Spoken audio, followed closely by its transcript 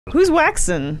Who's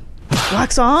waxing?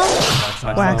 Wax on?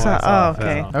 Wax on. Oh,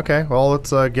 okay. Okay, well,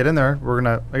 let's get in there. We're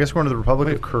gonna, I guess we're going to the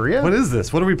Republic of Korea? What is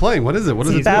this? What are we playing? What is it? What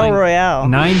is it? Battle Royale.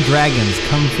 9 Dragons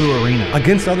Kung Fu Arena.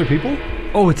 Against other people?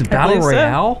 Oh, it's a Battle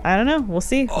Royale? So. I don't know. We'll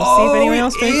see. We'll see if anyone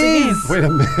else joins the game. Wait a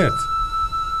minute.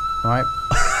 All right.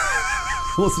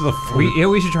 Listen to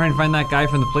we should try and find that guy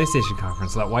from the PlayStation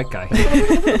conference, that white guy.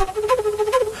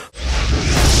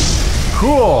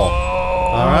 Cool.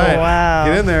 All right. Wow.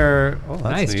 Get in there. Oh, that's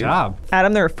Nice neat. job.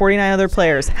 Adam, there are 49 other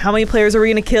players. How many players are we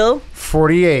going to kill?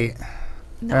 48.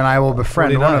 No. And I will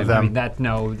befriend 49. one of them. I mean,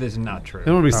 no, this is not true.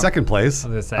 It would be second place. I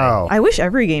was gonna say. Oh. I wish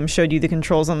every game showed you the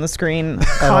controls on the screen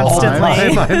all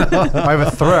constantly. I have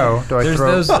a throw. Do I There's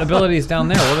throw? those abilities down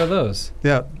there. What are those?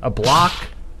 Yeah. A block,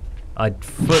 a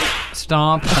foot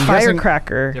stomp. I'm guessing-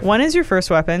 Firecracker. 1 is your first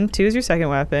weapon. 2 is your second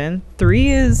weapon.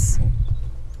 3 is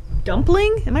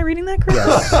dumpling. Am I reading that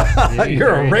correctly? Yes.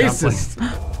 You're a racist.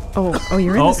 Oh,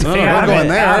 you're in this. no, Stay no, out we're of going it,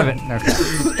 there. out of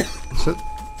it. Okay. So,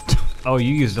 Oh,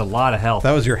 you used a lot of health.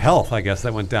 That was your health, I guess,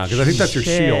 that went down. Because I think that's your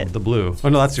Shit. shield, the blue. Oh,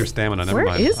 no, that's your stamina. Never Where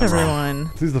mind. is I'm wrong.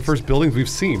 everyone? These are the first buildings we've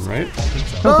seen, right?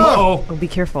 Oh, Oh, be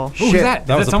careful. who's Shit. that?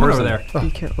 That was That's a someone person. over there. Be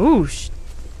careful. Ooh,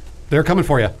 They're coming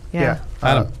for you. yeah.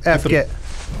 Adam, F, get.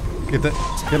 Get him.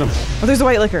 Oh, there's a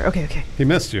white liquor. Okay, okay. He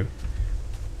missed you.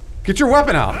 Get your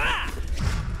weapon out.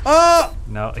 Oh!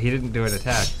 No, he didn't do an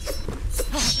attack.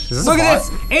 Is this Look a at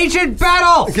bot? this! Ancient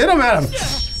battle! Get him, Adam.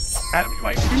 Adam,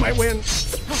 you might win.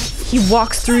 He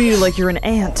walks through you like you're an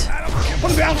ant.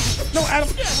 Put him down. No, Adam.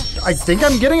 I think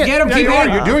I'm getting it. Get him, Yeah, keep you are.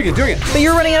 hitting. You're doing it. But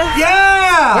you're running out of...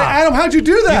 Yeah! Wait, Adam, how'd you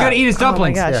do that? You gotta eat his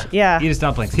dumplings. Oh my gosh, yeah. Eat his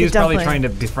dumplings. He Eat was probably dumpling. trying to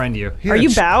befriend you. Are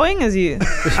you bowing as you...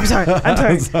 I'm sorry.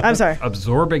 I'm sorry. I'm sorry.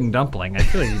 Absorbing dumpling. I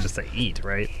feel like you just say eat,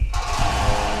 right?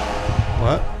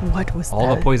 What? What was All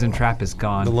that? the poison trap is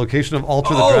gone. The location of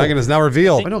Ultra the Dragon is now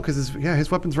revealed. I know, because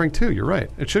his weapon's rank 2. You're right.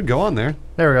 It should go on there.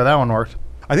 There we go. That one worked.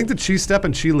 I think the Chi Step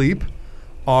and Chi Leap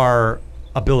are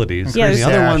abilities. Yeah, the there's-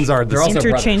 other ones are. They're also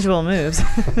Interchangeable moves.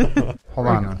 Hold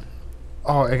on.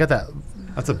 Oh, I got that.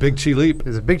 That's a big Chi Leap.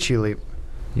 There's a big chi leap.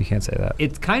 You can't say that.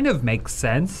 It kind of makes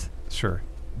sense Sure.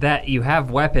 that you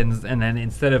have weapons, and then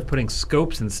instead of putting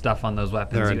scopes and stuff on those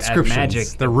weapons, They're you add inscriptions. magic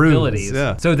They're runes, abilities.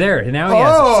 yeah. So there, now he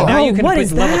has. So now Oh, you can what put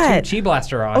is level that? 2 chi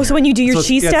blaster on. Oh, so when you do your So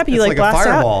chi it's- step, you it's like a blast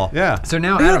fireball. out? Yeah. So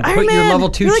now, You're Adam, like put Iron your Man. level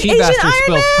 2 You're like chi Asian blaster Iron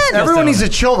spells. Man. Everyone needs to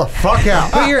chill the fuck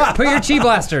out. Put your chi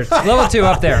blasters level 2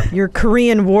 up there. Your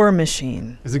Korean war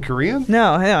machine. Is it Korean?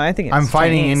 No, I think it's I'm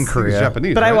fighting Chinese. in It's Korea.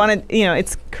 Japanese. But I right? wanted,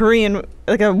 it's Korean,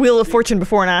 like a Wheel of Fortune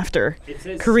before and after.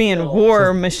 Korean war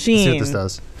Let's machine. see what this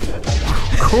does.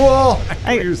 Cool.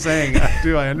 What you're saying,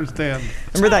 I understand.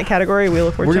 Remember that category, Wheel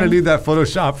of Fortune? We're gonna need that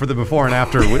Photoshop for the before and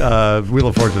after Wheel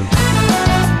of Fortune.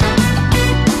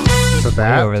 So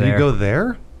that, over Do there. you go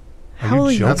there? Are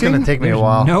Holy- you joking? that's gonna take me a There's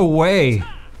while. no way.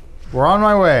 We're on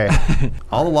my way.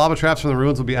 All the lava traps from the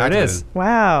ruins will be There it activated. is.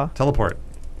 Wow. Teleport.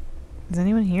 Is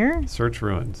anyone here? Search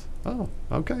ruins. Oh,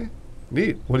 okay.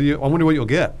 Neat. I wonder what you'll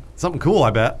get. Something cool, I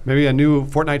bet. Maybe a new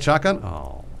Fortnite shotgun?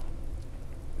 Oh.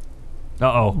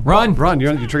 Uh-oh. Run! Run,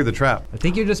 you triggered the trap. I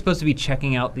think you're just supposed to be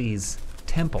checking out these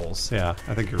temples Yeah,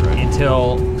 I think you're right.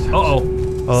 until...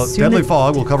 Uh-oh. Soon Deadly as-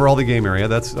 Fog will cover all the game area.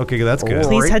 That's okay, that's good. Oh.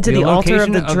 Please head to The the altar of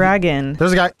location the of- dragon.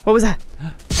 There's a guy. What was that?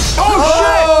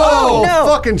 Oh, no.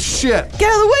 fucking shit. Get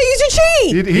out of the way, use your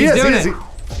chi! He He's is, doing he is. it.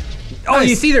 Oh,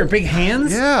 you see their big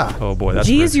hands? Yeah. Oh boy, that's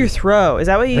G is your risky. throw. Is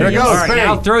that what you There it use? goes. All right,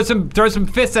 now Bang. throw some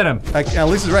fists at him. At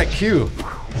least it's right. Q.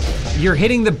 You're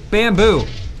hitting the bamboo.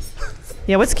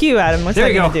 Yeah, what's Q, Adam? What's There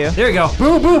that you go. gonna do? There you go.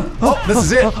 Boom, boom. Oh, this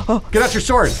is it. Get out your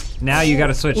sword. Now you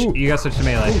gotta switch. You gotta switch to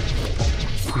melee. You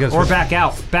gotta Or switch, back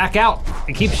out. Back out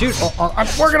and keep shooting. I'm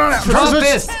working on it. Drop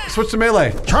fist. switch to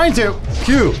melee. Trying to.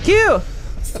 Q. Q!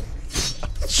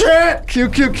 Shit. Q,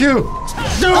 Q, Q.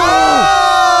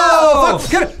 Oh!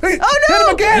 Fuck, get it. Hey, Oh, Hit no.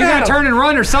 him again. You gotta Adam. turn and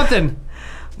run or something.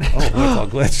 Oh, that's all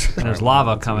glitch. There's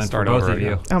lava coming for start both over of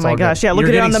you. again. Oh all my good. gosh, yeah, look You're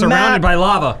at it on getting the surrounded map. by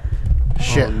lava.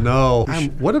 Shit. Oh, no.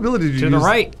 What ability did you To use? the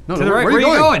right. No, to the right. Where Where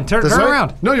are you going? Turn This way?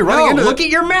 around. No, you're running into look the- at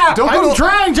your map. Don't go I'm to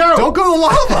trying to. Don't go to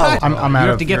the lava. I'm You out have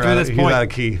of. to get You're through out this of- point. He's out of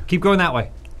key. Keep going that way.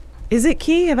 Is it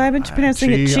Key? Have I been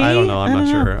pronouncing it Chi? I don't know. I'm not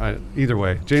know. sure. Either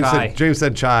way. James Chai.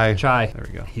 said chai. Chai. There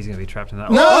we go. He's gonna be trapped in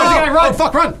that. No! Oh, there's a guy, run! Oh,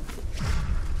 fuck, run.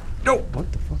 No. What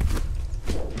the fuck?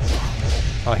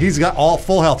 He's got all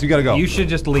full health. You gotta go. You should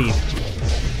just leave.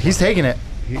 He's taking it.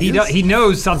 He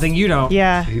knows something you don't.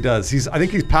 Yeah. He does. I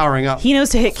think he's powering up. He knows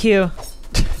to hit Q.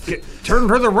 Turn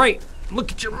to the right.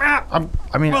 Look at your map.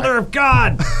 I mean, Mother of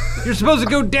God! You're supposed to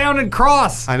go down and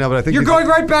cross. I know, but I think You're he's- going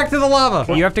right back to the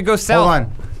lava. You have to go south. hold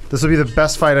on. This will be the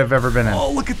best fight I've ever been in.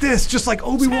 Oh, look at this. Just like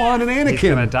Obi-Wan and He's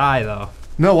gonna Anakin. die though.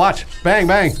 No, watch. Bang,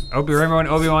 bang. Remember when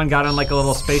Obi-Wan got on like a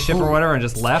little spaceship or whatever and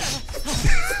just left?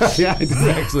 Yeah, I did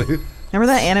actually. Remember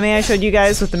that anime I showed you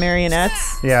guys with the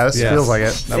marionettes? Yeah, this Yes. feels like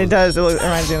it. It does. It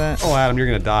reminds me of that. Oh, Adam, you're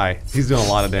gonna die. He's doing a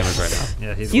lot of damage right now.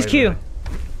 Yeah, he's Use way Q. better.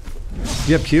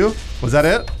 You have Q? Was that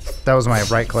it? That was my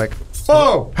right click.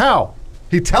 Oh! How?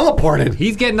 He teleported.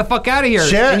 He's getting the fuck out of here.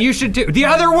 Shit. And you should do the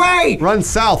other way. Run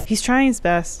south. He's trying his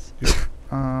best.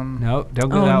 No, don't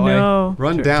go Oh that way. no.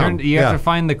 Run down. You have to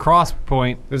find the cross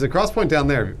point. There's a cross point down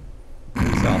there.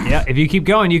 South. Yeah, if you keep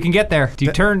going, you can get there. Do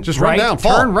you turn just run right? down,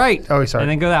 fall. Turn right. Oh, sorry.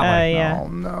 And then go that way. Yeah. Oh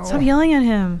no. Stop yelling at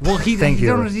him. Well, he Thank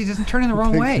you. he doesn't turn in the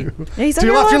wrong way. Yeah, he's To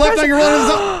your under left, a your lot left, of now you're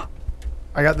pressure. running.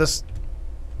 I got this.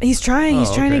 He's trying. He's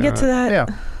Oh, trying okay, to get to that. Yeah.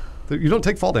 You don't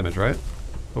take fall damage, right?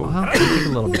 Well, take a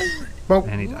little bit. Well,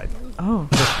 And he died. Oh.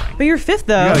 But you're fifth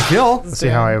though. You got a kill. let's see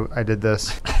how I did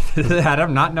this.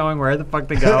 Adam not knowing where the fuck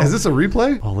to go. Is this a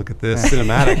replay? Oh, look at this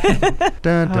cinematic.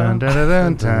 Dun, dun, dun,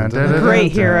 dun, dun, dun, dun, Great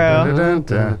dun, hero. dun, dun,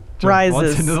 dun. Once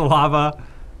Rises. into the lava,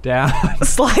 down,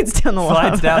 Slides down the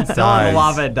lava. slides down, still in Dies. the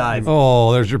lava, and dies.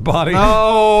 Oh, there's your body.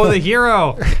 Oh, the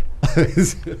hero.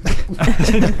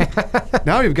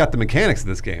 Now you've got the mechanics of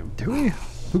this game. Do we?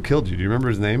 Who killed you? Do you remember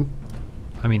his name?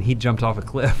 I mean, he jumped off a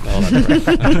cliff. Oh, that's right.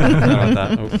 Forgot about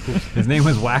that. Oh, oops. His name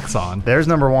was Waxon. There's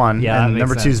number one. Yeah, that and makes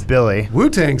number sense. two's Billy.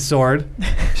 Wu-Tang sword.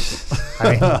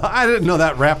 I didn't know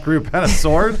that rap group had a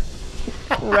sword.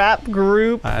 Rap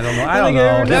group. I don't know. I don't know.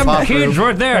 Them Them Hip-hop kids group.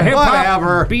 right there. Hip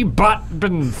Whatever. hop.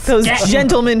 Bebop. Those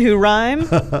gentlemen who rhyme.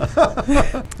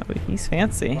 Oh, he's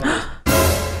fancy.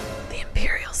 The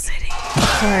Imperial City.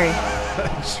 Sorry.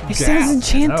 It sounds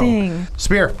enchanting.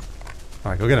 Spear.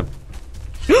 All right, go get him.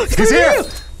 He's here!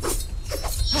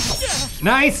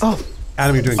 Nice.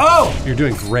 Adam, you're doing. Oh! You're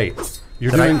doing great.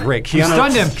 You're doing great. You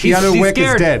stunned him. Keanu He's Wick is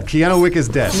scared. dead. Keanu Wick is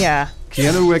dead. Yeah.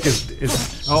 Keanu Wick is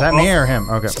Is that me or him?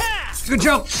 Okay. Good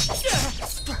jump.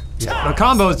 The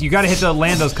combos, you got to hit the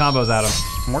land those combos at him.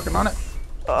 I'm working on it.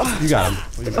 you got him.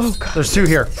 Oh god. There's two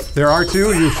here. There are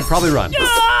two. You should probably run.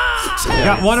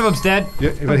 Got one of them's dead.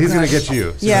 Yeah, but he's gonna get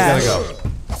you. So Yeah. you gotta go.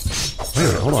 Wait a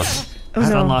minute, hold on. Oh,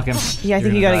 Let's no. unlock him. Yeah, I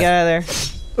think You're you gotta gonna get out of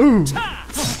there.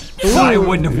 I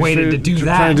wouldn't have waited to do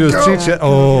that. Trying to do his cheat shit.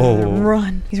 Oh,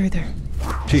 Run. He's right there.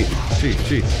 cheat.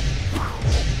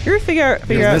 You ever figure out?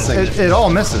 missing. It all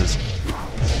misses.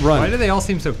 Run. Why do they all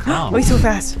seem so calm? Oh, he's so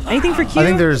fast. Anything for Q? I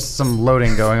think there's some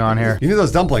loading going on here. You need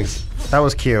those dumplings. That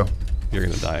was Q. You're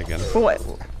gonna die again. What?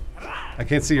 I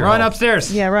can't see your Run health.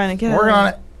 upstairs. Yeah, run. Get out Working of on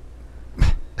there.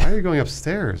 it. Why are you going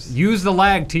upstairs? Use the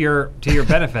lag to your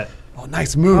benefit. Oh,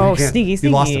 nice move. Oh, You can't- sneaky, You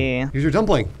lost sneaky. him. Use your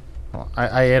dumpling.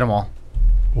 I ate them all.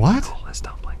 What? All his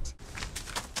dumplings.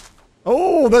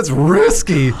 Oh, that's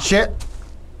risky. Shit.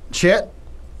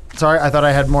 Sorry, I thought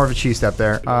I had more of a cheese step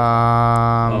there.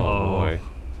 Oh boy.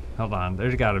 Hold on.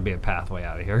 There's got to be a pathway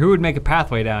out of here. Who would make a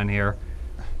pathway down here?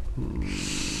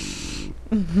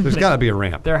 There's got to be a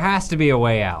ramp. There has to be a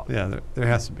way out. Yeah, there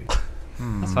has to be.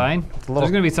 That's fine. little-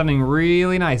 There's going to be something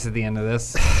really nice at the end of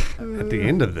this. At the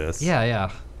end of this.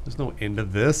 Yeah. There's no end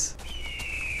of this.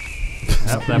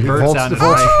 Yep, that bird sounded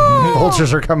Vultures, right.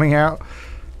 vultures are coming out.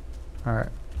 All right.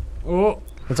 Oh.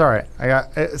 It's all right.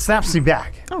 It snaps me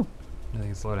back. Oh, I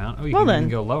think slow down. Oh, you Well can even then.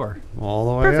 go lower. All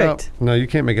the way Perfect. up. No, you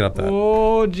can't make it up that.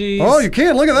 Oh, jeez. Oh, you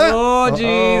can. Look at that. Oh,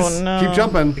 jeez. oh no. Keep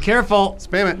jumping. Be careful.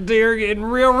 Spam it. You're getting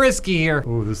real risky here.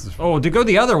 Oh, this is. Oh, to go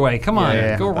the other way. Come on.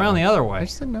 Yeah. Go around the other I way.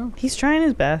 just said no. He's trying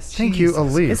his best. Thank you,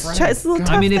 Elise. It's a little tough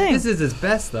I mean, thing. if this is his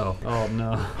best, though. Oh,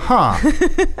 no. Huh.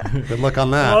 Good luck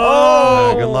on that.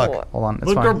 Oh. Good luck. Hold on. It's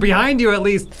Look fine. behind you, at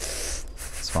least.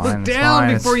 It's fine. look it's down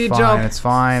fine, before it's you fine, jump. It's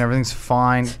fine. Everything's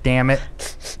fine. Damn it.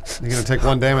 You're gonna take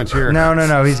one damage here.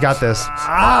 No. He's got this.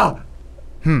 Ah!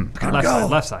 Left go. side,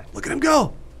 left side, Look at him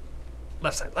go.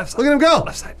 left side, left side. Look at him go.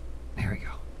 Left side. There we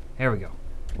go. There we go.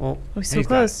 Well, Oh, he's so He's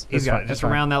close. got it. He's It's got fine, it. it's Just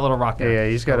fine. around that little rock there. Yeah,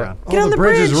 he's got Go it. around. Get on the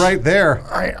bridge is bridge. right there.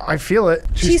 I feel it.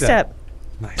 Cheese step.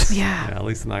 Nice. Yeah. At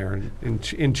least and I are in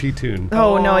chi tune.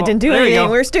 Oh no, I didn't do There you anything.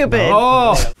 go. We're stupid.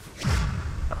 Oh.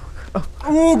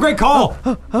 Oh, great call.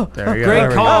 There you go. Great There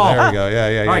we go. call. There we go.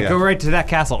 Yeah. All right, go right to that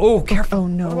castle. Oh, careful. Oh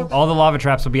no. All the lava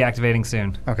traps will be activating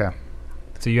soon. Okay.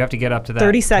 So you have to get up to that.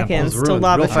 30 temple. seconds Ruined till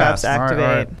lava real traps fast. All right, activate.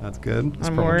 all right. That's good. I'm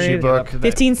Cheat worried. book.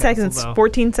 15 seconds.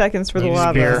 14 seconds for the You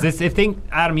lava. disappear. This thing,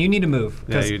 Adam, you need to move.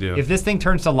 Yeah, 'Cause you do. If this thing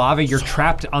turns to lava, you're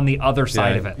trapped on the other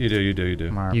side Yeah, of it. You do.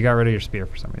 All right. You got rid of your spear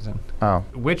for some reason. Oh,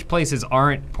 Which places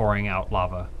aren't pouring out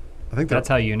lava? I think That's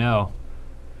how you know.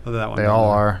 that one. they all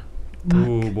are.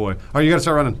 Oh boy. All right, you gotta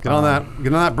start running. Get on that.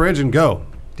 Get on that bridge and go.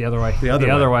 The other way. The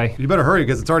other way. way. You better hurry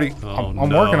because it's already. Oh, I'm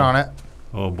working on it.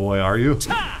 Oh boy, are you?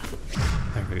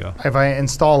 There we go. If I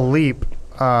install leap,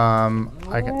 I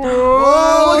can.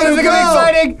 Oh, look at this him is gonna be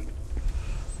go! exciting!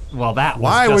 Well, that was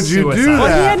Why just would you do suicide. Well,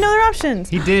 he that? had no other options.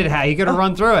 He did. He could have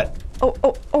run through it.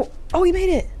 Oh, he made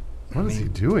it. What is he I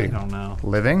doing? don't know.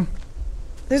 Living?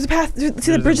 There's a path. See the There's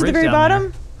a bridge at the bridge very down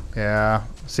bottom? Yeah.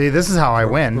 See, this is how I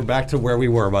We're win. back to where we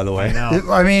were, by the way. No.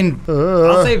 I mean,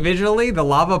 I'll say visually, the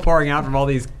lava pouring out from all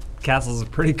these castles is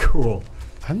pretty cool.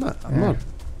 I'm not.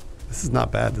 This is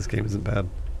not bad. This game isn't bad.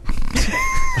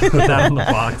 Put that on the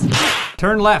box.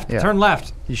 Turn left. Yeah. Turn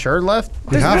left. you sure left?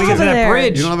 There's have to lava get to that there.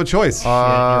 bridge. You don't have a choice.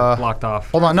 Yeah, you're blocked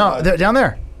off. Hold on, no, down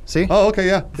there. See? Oh, okay,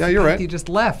 yeah. Yeah, you're He right. just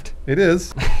left. It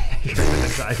is.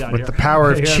 With the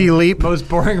power of chi leap. Most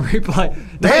boring replay.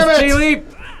 Damn Nice it! chi leap.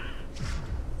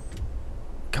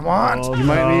 Come on. Oh, You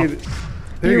might need.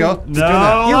 There you go. Keep doing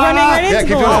that. You're running right Yeah, into keep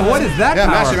the doing lava. that. What is that Yeah,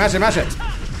 power? mash it.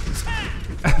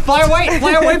 Fly away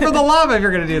from the lava if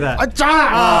you're gonna do that.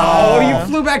 Oh, you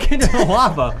flew back into the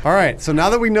lava. All right, so now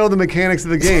that we know the mechanics of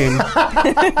the game,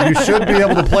 you should be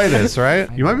able to play this, right?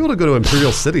 You might be able to go to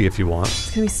Imperial City if you want.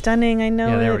 It's gonna be stunning. I know.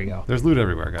 Yeah, there it. we go. There's loot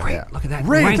everywhere, guys. Yeah. Look at that.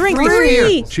 Rank Rank three.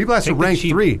 3. Chi Blaster Take the rank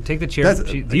cheap- 3. Take the chair.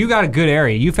 That's You got a good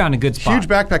area. You found a good spot. huge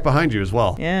backpack behind you as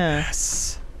well. Yeah.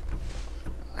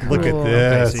 Look at Cool. Okay,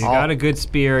 this. so you got a good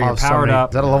spear. You're Oh, so powered many-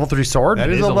 up. Is that a level 3 sword? That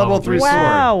is is a a level level 3 three. sword.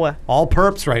 Wow. All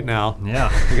perps right now.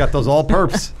 Yeah. We got those all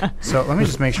perps. So let me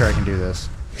just make sure I can do this.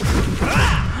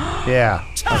 Yeah.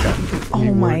 Okay. Oh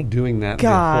You my weren't doing that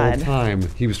God. the whole time.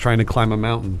 He was trying to climb a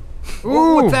mountain.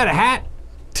 Ooh, what's that, a hat?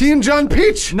 T and John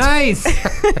Peach. Nice.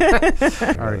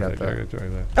 I already got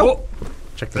that. Oh,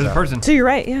 Check this there's a out. person. To your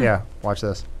right, yeah. Yeah. Watch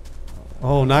this.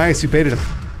 Oh, nice. You baited him.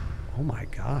 Oh my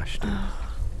gosh, dude.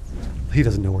 He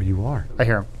doesn't know where you are. I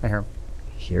hear him.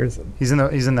 Here's him. He's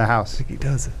in the house. He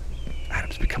does it.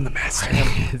 Adam's become the master.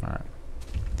 All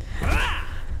right.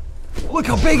 Look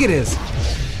how big it is.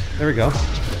 There we go.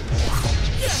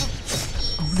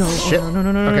 No, Shit.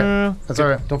 no. Okay. That's all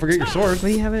right. Don't forget your sword.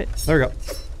 Where do you have it? There we go.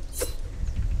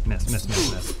 Miss.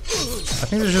 I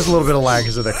think there's just a little bit of lag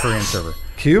because of the Korean server.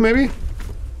 Q maybe?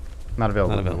 Not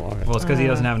available. Not available. All right. Well, it's because he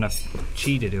doesn't have enough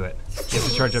chi to do it. You have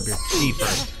to charge up your chi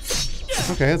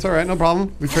first. Okay, that's all right. No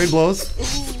problem. We trade blows.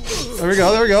 There we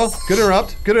go. There we go. Good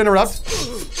interrupt. Good interrupt.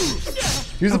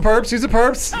 Use the perps. Use the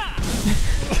perps.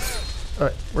 All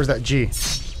right. Where's that G?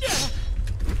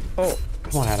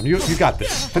 Come on, Adam. You got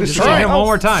this. Finish Just it hit off. him one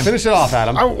more time. Finish it off,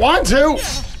 Adam. I want to.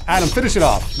 Adam, finish it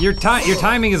off. Your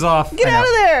timing is off. Get out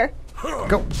of there!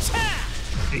 Go.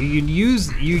 You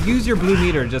use your blue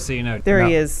meter just so you know. There No.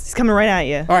 he is. He's coming right at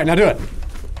you. All right, now do it.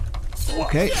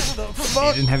 Okay.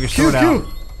 You didn't have your sword Q. out.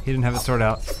 He didn't have his sword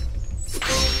out.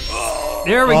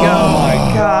 There we go.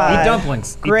 God. Eat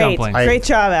dumplings. Eat Great. dumplings. Great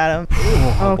job, Adam. Boy,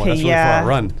 Okay, that's really yeah. far.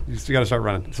 Run. You got to start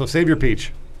running. So save your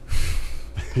peach.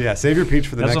 Yeah, save your peach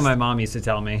for the That's next. what my mom used to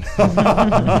tell me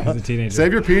as a teenager.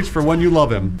 Save your peach for when you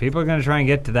love him. People are going to try and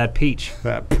get to that peach.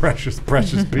 That precious,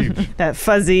 precious peach. That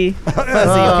fuzzy peach.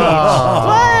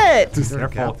 What?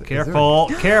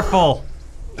 Careful.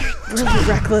 Really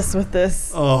reckless with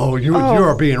this. Oh, you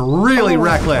are being really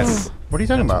reckless. What are you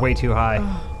talking about? Way too high.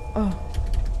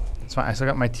 It's fine. I still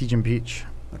got my Teach and Peach.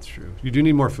 That's true. You do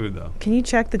need more food though. Can you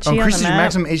check the chi on the Increases your map?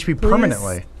 maximum HP please?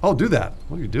 permanently. Oh, do that.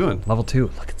 What are you doing? Level 2.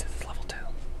 Look at this. Level 2.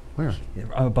 Where?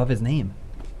 Above his name.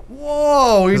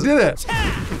 Whoa, he did it.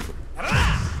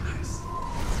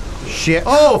 Shit.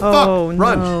 Oh, fuck. Oh,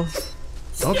 Run. no.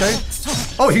 Okay.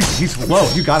 Oh, he's low.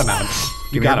 You got him, Adam.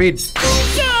 You Give me a got him. bead.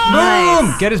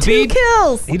 Boom! Get his 2 bead.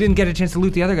 kills. He didn't get a chance to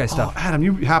loot the other guy's Oh, stuff. Adam,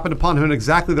 you happened upon him at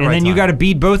exactly the And right then time. you got to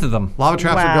beat both of them. Lava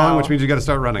traps are Wow. going, which means you got to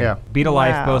start running. Yeah. Beat a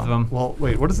life, Wow. both of them. Well,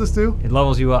 wait. What does this do? It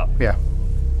levels you up. Yeah.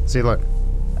 See, look.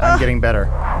 I'm getting better.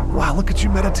 Wow, look at you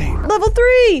meditate. Level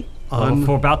 3.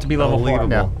 We're about to be level 4.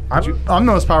 Unbelievable. Yeah. I'm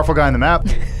the most powerful guy on the map.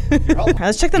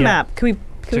 Let's check the Yeah. map. Can we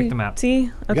Check the map.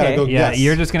 See? gotta Okay. go- Yeah, Yes.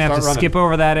 you're just going to have Start to running. skip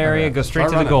over that area, Okay. go straight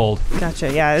Start to the running. gold.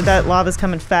 Gotcha. Yeah, that lava's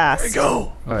coming fast.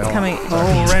 Go. It's Coming.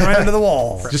 Oh, ran right into the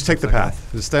wall. Just take the path.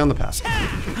 Just stay on the path.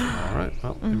 All right.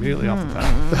 Well, immediately off the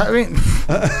path.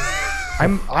 I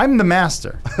mean, I'm the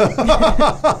master.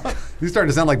 He's starting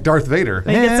to sound like Darth Vader.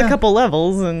 He gets a Yeah. couple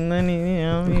levels, and then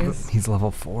he's. He's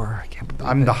level 4. I can't believe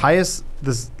I'm it. the highest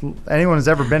anyone has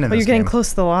ever been in But this you're getting game. close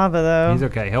to the lava, though. He's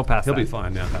okay. He'll pass He'll that. be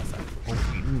fine. Yeah, past that.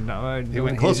 No, He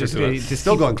went closer just, to it. Just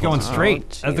Still keep going going closer.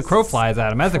 straight Oh, as the crow Jesus. flies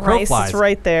at him. As the crow Christ, flies. it's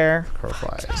right there. Crow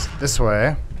flies this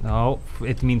way. No,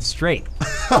 it means straight.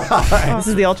 This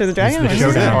is the Altar of the Dragon? the What is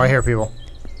showdown. it? Oh, I hear people.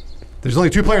 There's only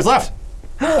 2 players left.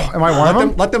 Am I one of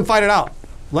them? Let them fight it out.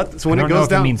 So when I it don't know goes if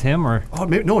down. it means him or. Oh,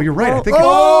 maybe, no, you're right. I think.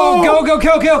 Oh, go,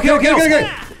 kill. Okay.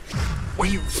 Why are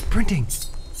you sprinting?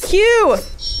 Q!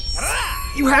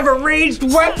 You have a ranged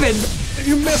weapon.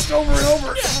 You missed over and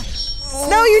over.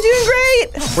 No, you're doing great.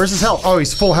 Where's his health? Oh,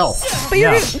 he's full health. But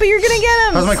you're gonna get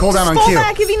him. How's my cooldown on Fall Q?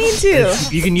 back if you need to.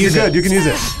 You can use You're it. good. You can use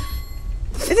it.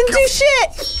 It didn't do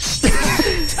shit.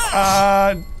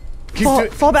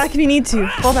 Fall back if you need to.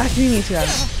 Fall back if you need to,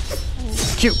 Adam.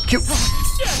 Q.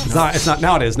 It's not.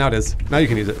 Now it is. Now you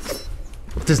can use it.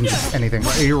 Doesn't do anything.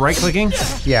 Are you right-clicking?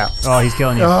 Yeah. Oh, he's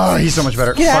killing you. Oh, he's so much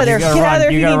better. Get out of there. You gotta Get run. out of there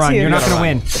if you gotta need run. to. You're not gonna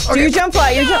win. Do your jump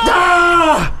fly. Your jump.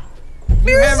 Ah!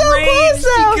 You were so close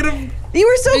though. You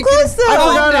were so close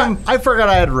though. I forgot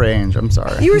I had range. I'm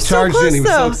sorry. You were so Charged in. close He was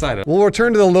so though. excited. We'll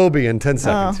return to the lobby in 10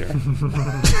 seconds here.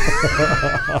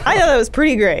 I know that was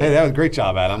pretty great. Hey, that was a great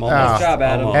job, Adam. Almost. Oh. Good job,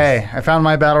 Adam. Almost. Hey, I found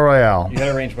my battle royale. You got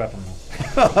a ranged weapon.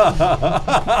 What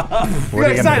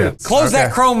are you gonna do? Close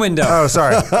that Chrome window. Oh,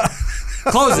 sorry.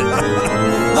 Close it.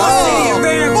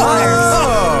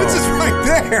 It's just right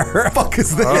there. What the fuck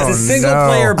is this? Oh, It's a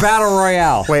single-player battle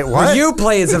royale. Wait, what? Where you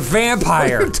play as a What are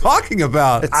vampire. you talking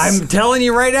about? I'm telling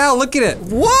you right now. Look at it.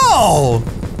 Whoa!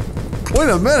 Wait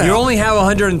a minute. You only have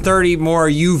 130 more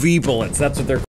UV bullets. That's what they're.